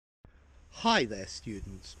Hi there,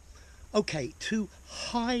 students. Okay, to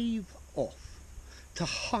hive off, to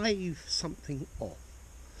hive something off.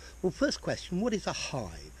 Well, first question, what is a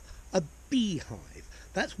hive? A beehive.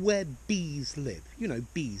 That's where bees live. You know,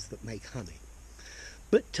 bees that make honey.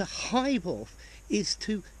 But to hive off is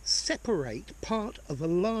to separate part of a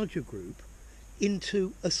larger group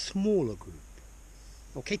into a smaller group.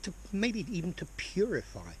 Okay, to maybe even to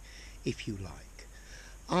purify, if you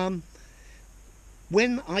like.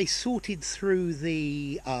 When I sorted through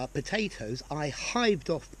the potatoes, I hived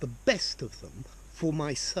off the best of them for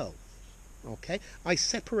myself. Okay, I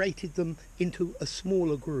separated them into a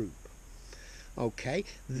smaller group. Okay,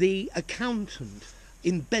 the accountant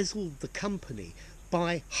embezzled the company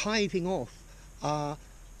by hiving off a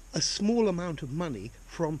small amount of money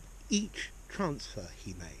from each transfer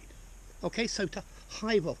he made. Okay, so to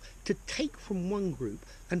hive off, to take from one group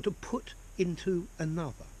and to put into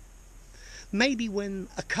another. Maybe when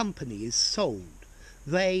a company is sold,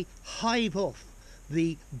 they hive off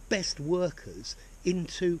the best workers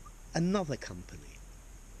into another company,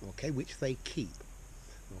 okay, which they keep.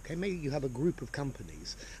 Okay, maybe you have a group of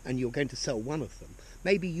companies and you're going to sell one of them.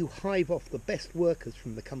 Maybe you hive off the best workers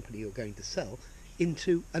from the company you're going to sell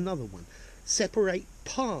into another one. Separate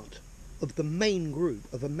part of the main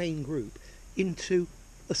group, into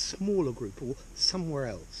a smaller group or somewhere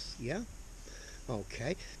else, yeah?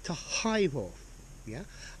 Okay, to hive off, yeah?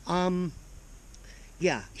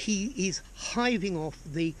 He is hiving off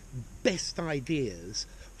the best ideas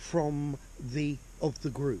from the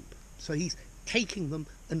group. So he's taking them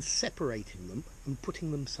and separating them and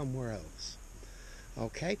putting them somewhere else.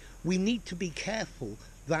 Okay, we need to be careful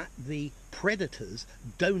that the predators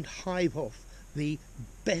don't hive off the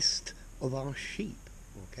best of our sheep.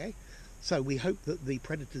 Okay, so we hope that the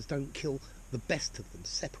predators don't kill the best of them,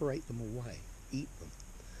 separate them away, eat them.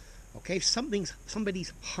 Okay, if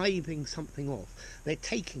somebody's hiving something off, they're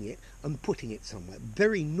taking it and putting it somewhere,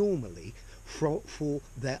 very normally for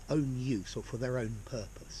their own use or for their own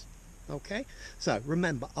purpose. Okay, so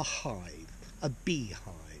remember, a hive, a beehive,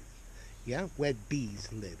 yeah, where bees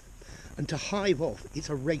live. And to hive off, it's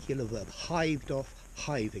a regular verb, hived off,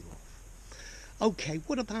 hiving off. Okay,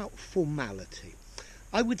 what about formality?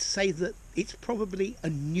 I would say that it's probably a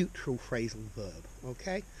neutral phrasal verb,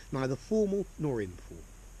 okay? Neither formal nor informal.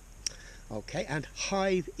 Okay, and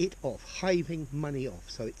hive it off, hiving money off,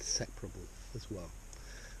 so it's separable as well.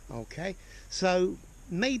 Okay, so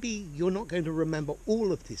maybe you're not going to remember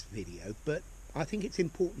all of this video, but I think it's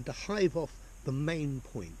important to hive off the main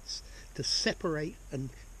points, to separate and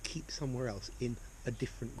keep somewhere else in a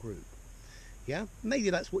different group. Yeah,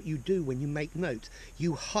 maybe that's what you do when you make notes.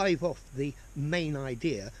 You hive off the main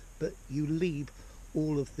idea, but you leave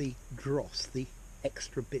all of the dross, the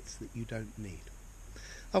extra bits that you don't need.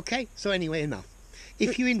 Okay, so anyway, enough.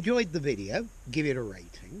 If you enjoyed the video, give it a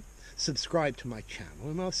rating, subscribe to my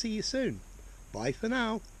channel, and I'll see you soon. Bye for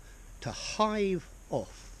now. To hive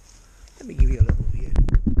off. Let me give you a little view.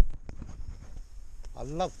 I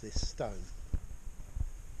love this stone.